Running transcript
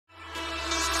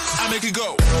I make it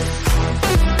go.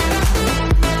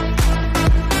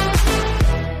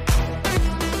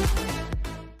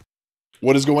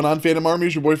 What is going on, Phantom Army?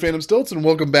 It's your boy Phantom Stilts, and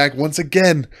welcome back once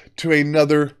again to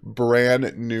another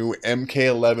brand new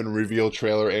MK11 reveal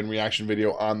trailer and reaction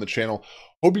video on the channel.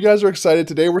 Hope you guys are excited.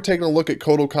 Today we're taking a look at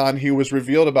Kotal. He was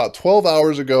revealed about 12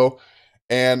 hours ago,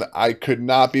 and I could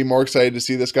not be more excited to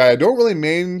see this guy. I don't really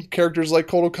main characters like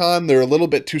Kotal. They're a little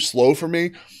bit too slow for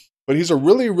me, but he's a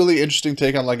really interesting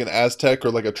take on like an Aztec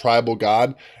or like a tribal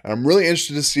god. And I'm really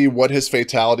interested to see what his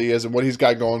fatality is and what he's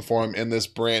got going for him in this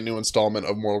brand new installment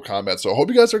of Mortal Kombat. So I hope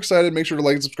you guys are excited. Make sure to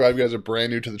like and subscribe if you guys are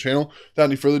brand new to the channel. Without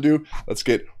any further ado, let's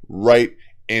get right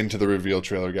into the reveal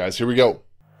trailer, guys. Here we go.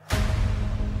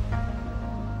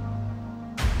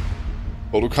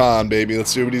 Kotal, baby.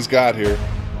 Let's see what he's got here.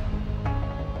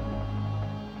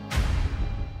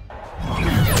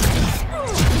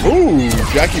 Ooh,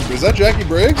 Jackie, is that Jackie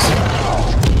Briggs?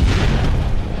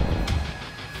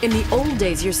 In the old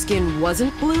days, your skin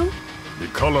wasn't blue? The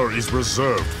color is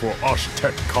reserved for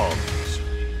Aztec cons.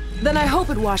 Then I hope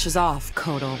it washes off,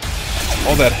 Kotal.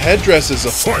 Oh, that headdress is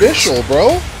official,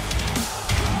 bro.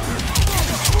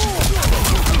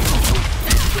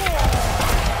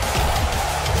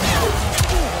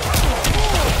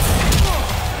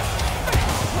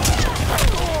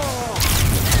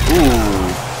 Ooh.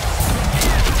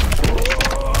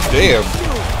 Damn.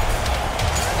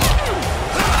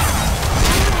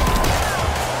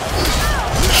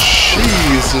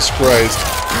 Jesus Christ.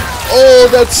 Oh,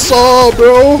 that saw,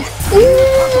 bro.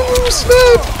 Ooh,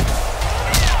 snap.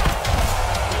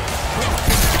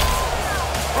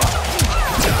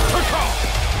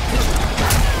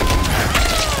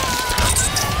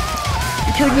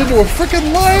 He turned into a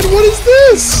freaking lion. What is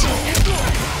this?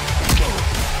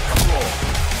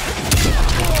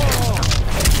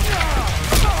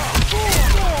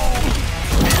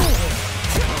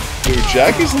 Dude,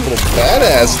 Jackie's a little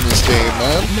badass in this game,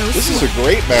 man. This is a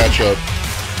great matchup.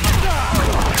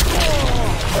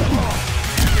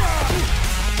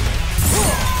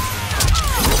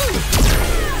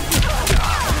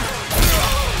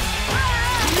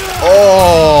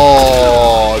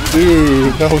 Oh,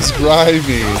 dude, that was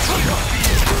grimy.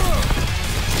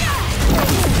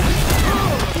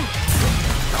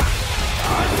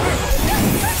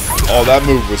 Oh, that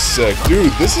move was sick.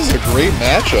 Dude, this is a great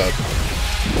matchup.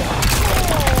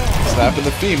 Snapping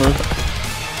the femur.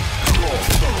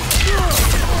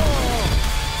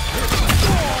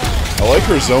 I like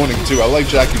her zoning too. I like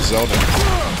Jackie's zoning.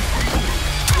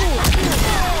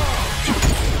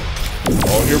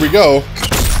 Oh, here we go.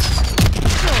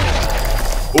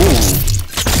 Ooh.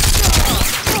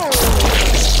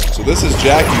 So this is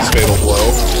Jackie's fatal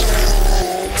blow.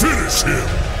 Finish him.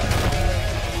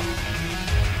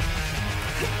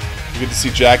 You get to see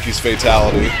Jackie's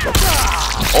fatality.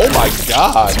 Oh my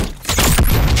god.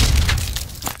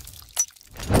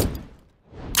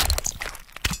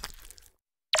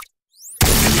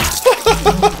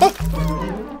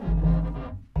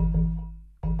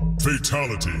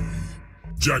 Fatality.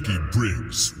 Jackie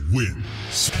Briggs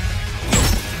wins.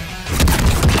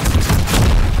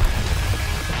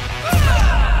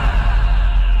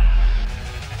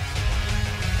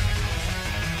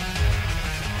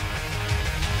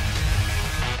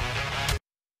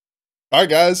 Alright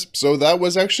guys, so that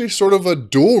was actually sort of a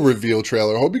dual reveal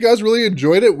trailer. Hope you guys really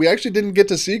enjoyed it. We actually didn't get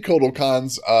to see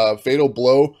Kotal's fatal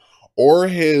blow or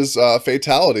his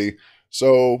fatality.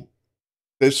 So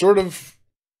they sort of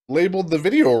labeled the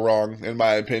video wrong, in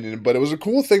my opinion. But it was a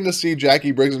cool thing to see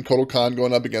Jackie Briggs and Kotal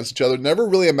going up against each other. Never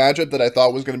really a matchup that I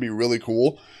thought was going to be really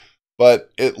cool.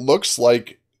 But it looks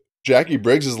like Jackie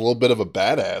Briggs is a little bit of a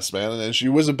badass, man. And she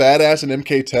was a badass in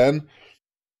MK10.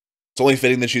 It's only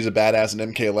fitting that she's a badass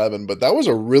in MK11, but that was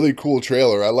a really cool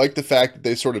trailer. I like the fact that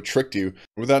they sort of tricked you.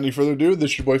 Without any further ado,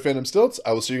 this is your boy Phantom Stilts.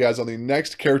 I will see you guys on the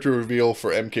next character reveal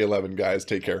for MK11, guys.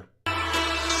 Take care.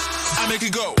 I make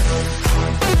it go.